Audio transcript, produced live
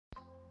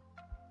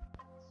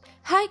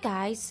Hi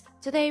guys,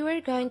 today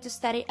we're going to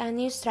study a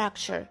new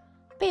structure.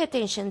 Pay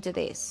attention to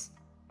this.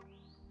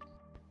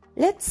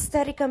 Let's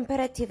study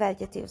comparative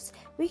adjectives.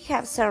 We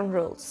have some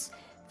rules.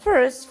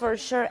 First, for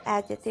short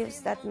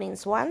adjectives that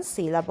means one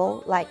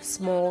syllable, like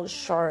small,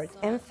 short,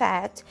 and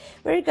fat,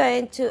 we're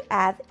going to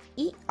add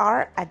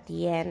er at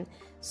the end.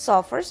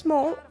 So for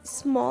small,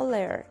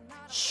 smaller,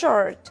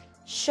 short,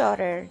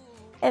 shorter,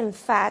 and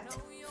fat,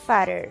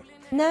 fatter.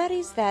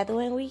 Notice that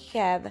when we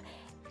have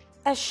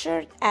a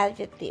short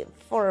adjective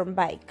formed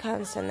by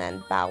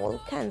consonant, vowel,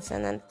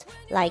 consonant,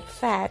 like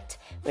fat,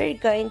 we're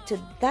going to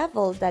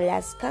double the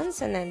last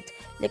consonant.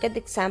 Look at the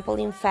example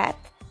in fat,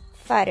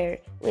 fatter,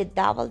 we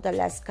double the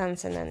last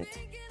consonant.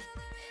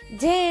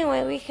 Then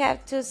when we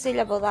have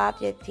two-syllable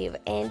adjective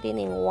ending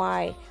in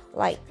y,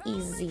 like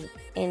easy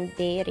and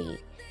dirty,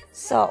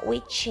 so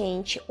we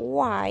change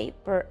y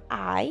per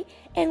I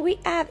and we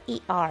add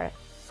er.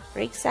 For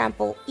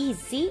example,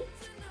 easy,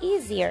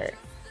 easier,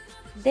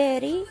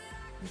 dirty,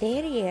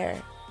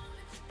 dirtier.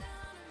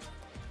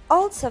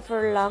 Also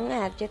for long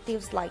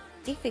adjectives like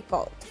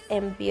difficult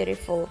and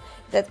beautiful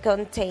that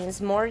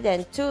contains more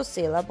than two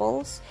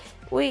syllables,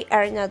 we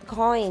are not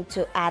going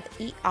to add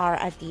er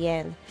at the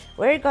end.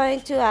 We're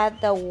going to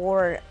add the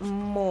word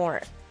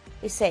more.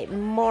 We say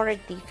more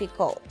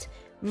difficult,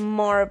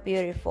 more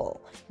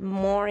beautiful,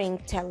 more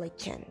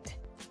intelligent.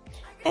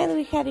 And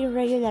we have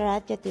irregular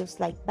adjectives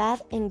like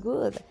bad and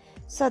good.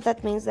 So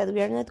that means that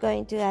we are not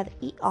going to add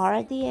er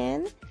at the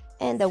end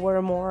and the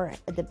word more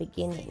at the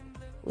beginning.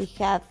 We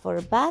have for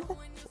bad,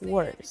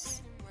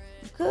 worse,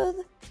 good,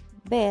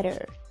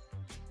 better.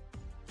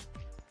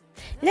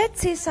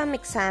 Let's see some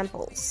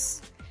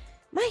examples.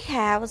 My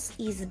house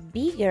is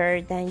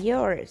bigger than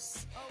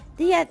yours.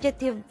 The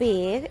adjective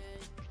big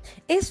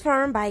is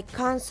formed by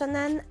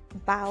consonant,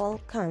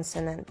 vowel,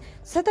 consonant.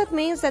 So that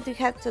means that we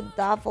have to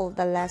double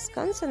the last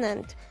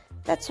consonant.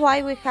 That's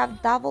why we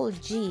have double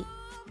G,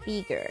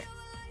 bigger.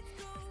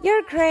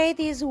 Your grade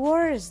is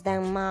worse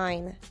than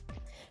mine.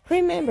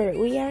 Remember,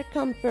 we are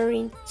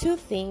comparing two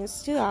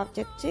things, two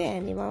objects, two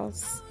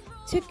animals,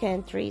 two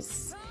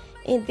countries.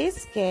 In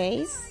this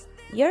case,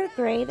 your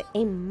grade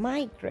and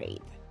my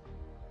grade.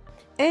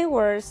 And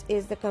worse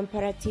is the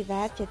comparative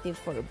adjective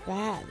for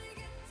bad.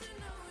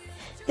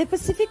 The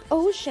Pacific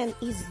Ocean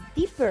is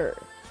deeper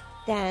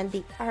than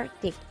the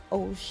Arctic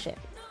Ocean.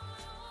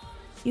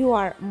 You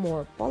are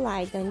more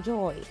polite than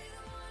Joy.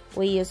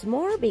 We use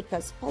more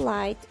because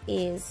polite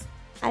is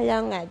a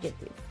long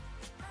adjective.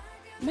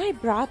 My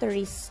brother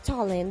is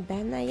taller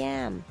than I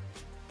am,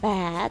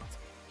 but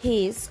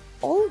he's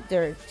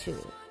older too.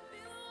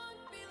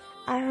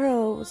 A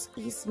rose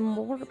is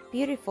more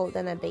beautiful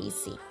than a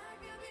daisy.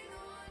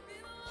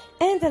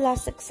 And the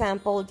last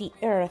example, the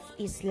earth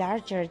is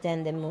larger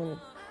than the moon.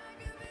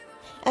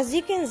 As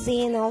you can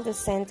see in all the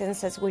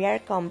sentences, we are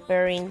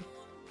comparing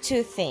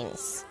two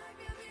things.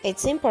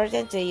 It's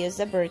important to use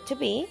the verb to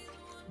be,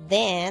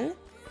 then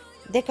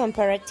the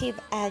comparative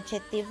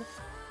adjective,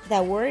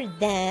 the word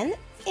than,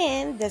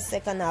 and the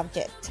second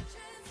object.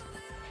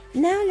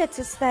 Now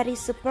let's study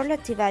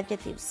superlative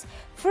adjectives.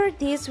 For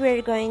this,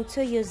 we're going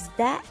to use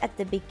that at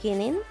the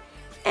beginning,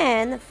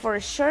 and for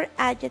short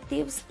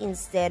adjectives,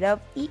 instead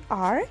of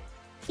er,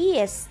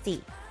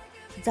 est.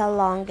 The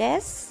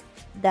longest,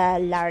 the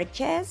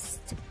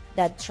largest,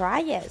 the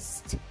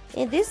driest.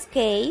 In this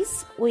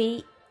case,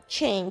 we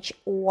change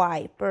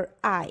y per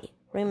I,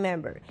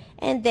 remember,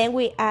 and then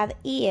we add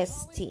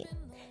est.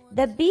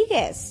 The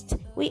biggest,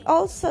 we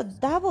also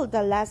double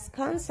the last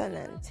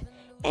consonant.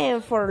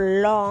 And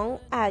for long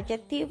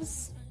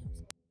adjectives,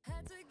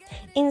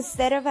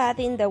 instead of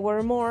adding the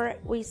word more,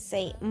 we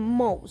say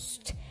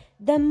most.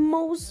 The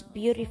most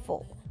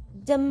beautiful,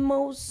 the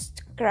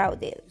most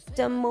crowded,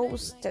 the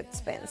most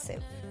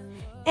expensive.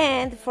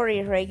 And for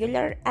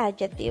irregular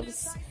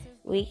adjectives,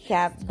 we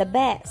have the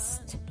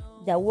best,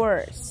 the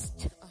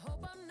worst.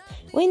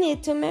 We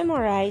need to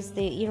memorize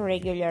the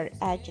irregular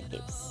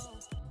adjectives.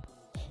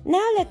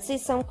 Now let's see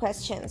some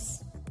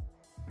questions.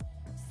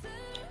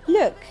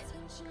 Look,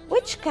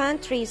 which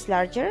country is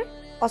larger,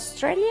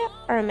 Australia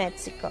or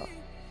Mexico?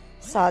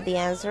 So the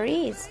answer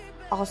is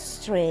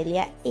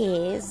Australia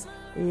is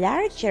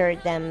larger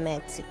than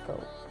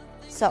Mexico.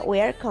 So we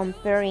are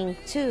comparing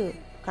two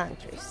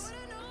countries.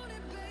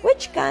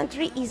 Which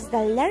country is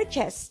the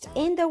largest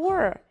in the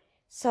world?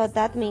 So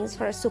that means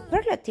for a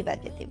superlative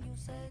adjective,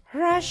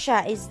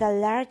 Russia is the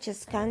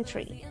largest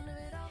country.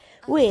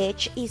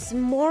 Which is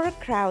more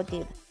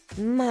crowded,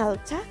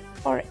 Malta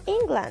or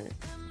England?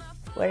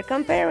 We're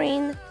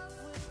comparing.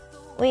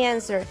 We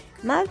answer,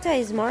 Malta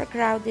is more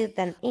crowded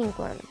than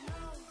England.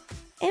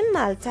 And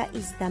Malta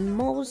is the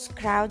most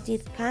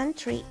crowded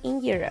country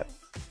in Europe.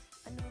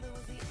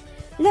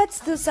 Let's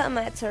do some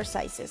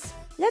exercises.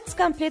 Let's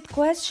complete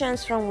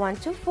questions from 1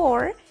 to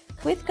 4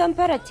 with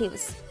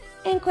comparatives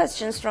and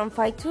questions from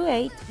 5 to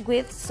 8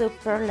 with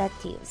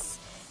superlatives.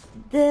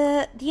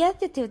 The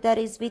adjective that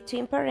is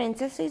between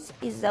parentheses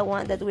is the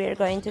one that we are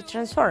going to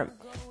transform.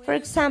 For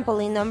example,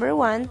 in number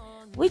 1,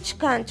 which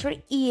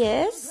country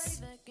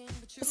is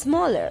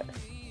smaller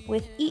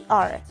with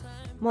er?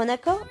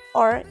 Monaco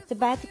or the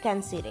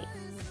Vatican City.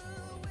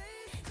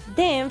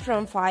 Then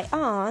from 5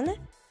 on,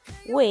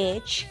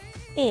 which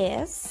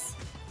is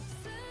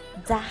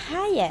the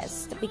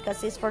highest,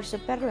 because it's for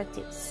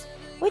superlatives.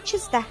 Which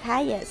is the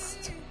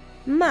highest?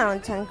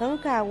 Mount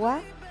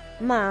Aconcagua,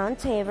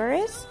 Mount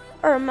Everest,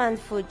 or Mount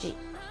Fuji?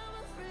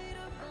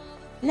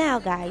 Now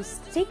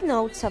guys, take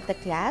notes of the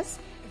class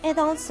and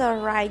also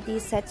write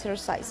these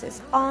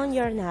exercises on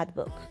your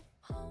notebook.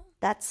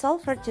 That's all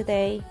for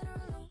today.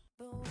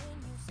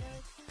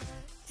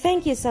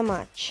 Thank you so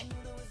much.